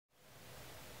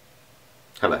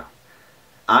Hello,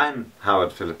 I'm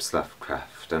Howard Phillips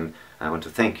Lovecraft, and I want to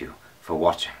thank you for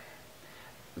watching.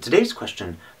 Today's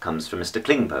question comes from Mr.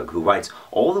 Klingberg, who writes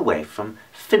all the way from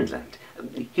Finland.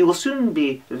 He will soon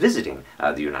be visiting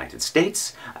the United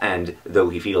States, and though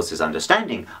he feels his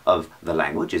understanding of the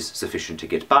language is sufficient to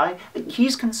get by,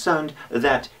 he's concerned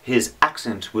that his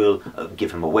accent will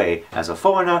give him away as a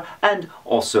foreigner and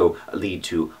also lead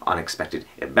to unexpected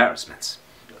embarrassments.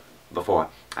 Before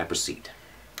I proceed,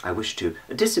 I wish to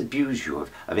disabuse you of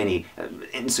any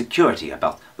insecurity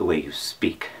about the way you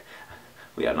speak.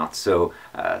 We are not so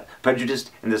prejudiced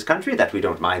in this country that we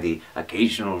don't mind the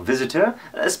occasional visitor,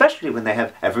 especially when they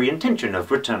have every intention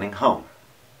of returning home.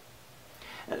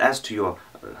 As to your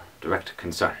direct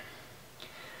concern,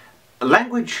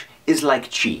 language is like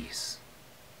cheese,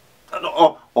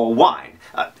 or wine.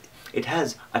 It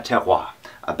has a terroir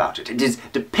about it. It is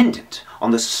dependent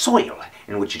on the soil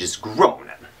in which it is grown.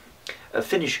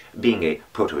 Finnish being a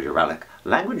Proto-Uralic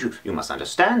language, you must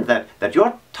understand that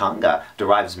your tongue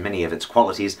derives many of its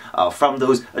qualities from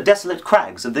those desolate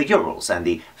crags of the Urals and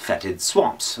the fetid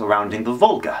swamps surrounding the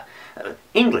Volga.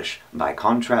 English, by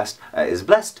contrast, is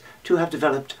blessed to have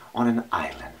developed on an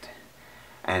island.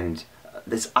 And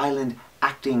this island,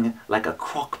 acting like a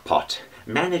crock pot,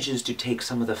 manages to take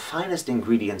some of the finest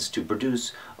ingredients to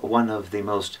produce one of the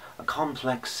most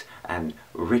complex and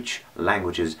rich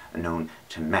languages known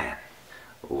to man,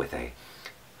 with a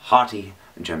hearty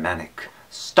Germanic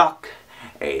stock,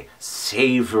 a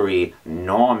savory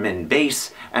Norman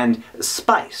base, and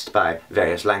spiced by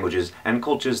various languages and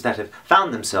cultures that have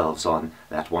found themselves on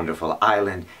that wonderful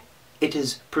island. It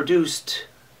has produced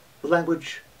the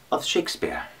language of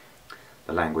Shakespeare,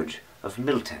 the language of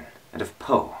Milton and of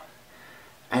Poe,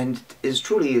 and is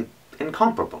truly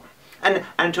incomparable.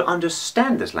 And to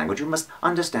understand this language, you must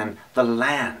understand the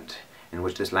land in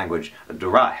which this language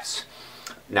derives.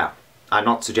 Now, I'm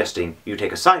not suggesting you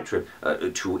take a side trip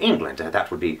to England.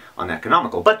 That would be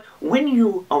uneconomical. But when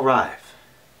you arrive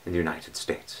in the United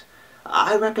States,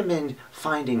 I recommend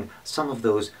finding some of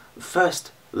those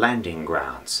first landing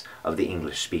grounds of the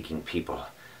English-speaking people.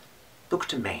 Look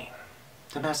to Maine,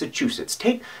 to Massachusetts.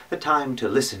 Take the time to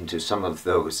listen to some of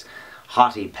those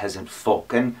hearty peasant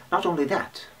folk, and not only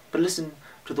that, but listen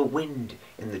to the wind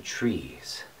in the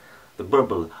trees, the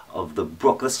burble of the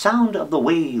brook, the sound of the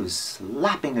waves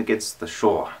lapping against the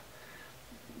shore.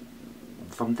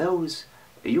 From those,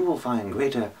 you will find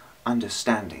greater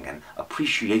understanding and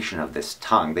appreciation of this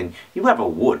tongue than you ever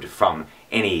would from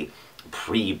any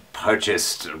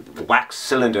pre-purchased wax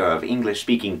cylinder of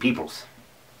English-speaking peoples.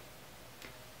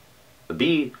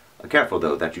 Be careful,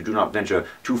 though, that you do not venture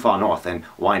too far north and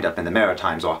wind up in the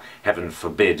Maritimes, or, heaven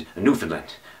forbid,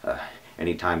 Newfoundland.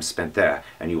 Any time spent there,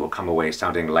 and you will come away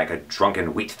sounding like a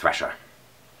drunken wheat thresher.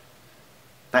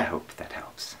 I hope that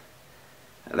helps.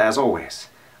 As always,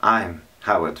 I'm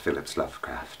Howard Phillips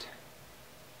Lovecraft.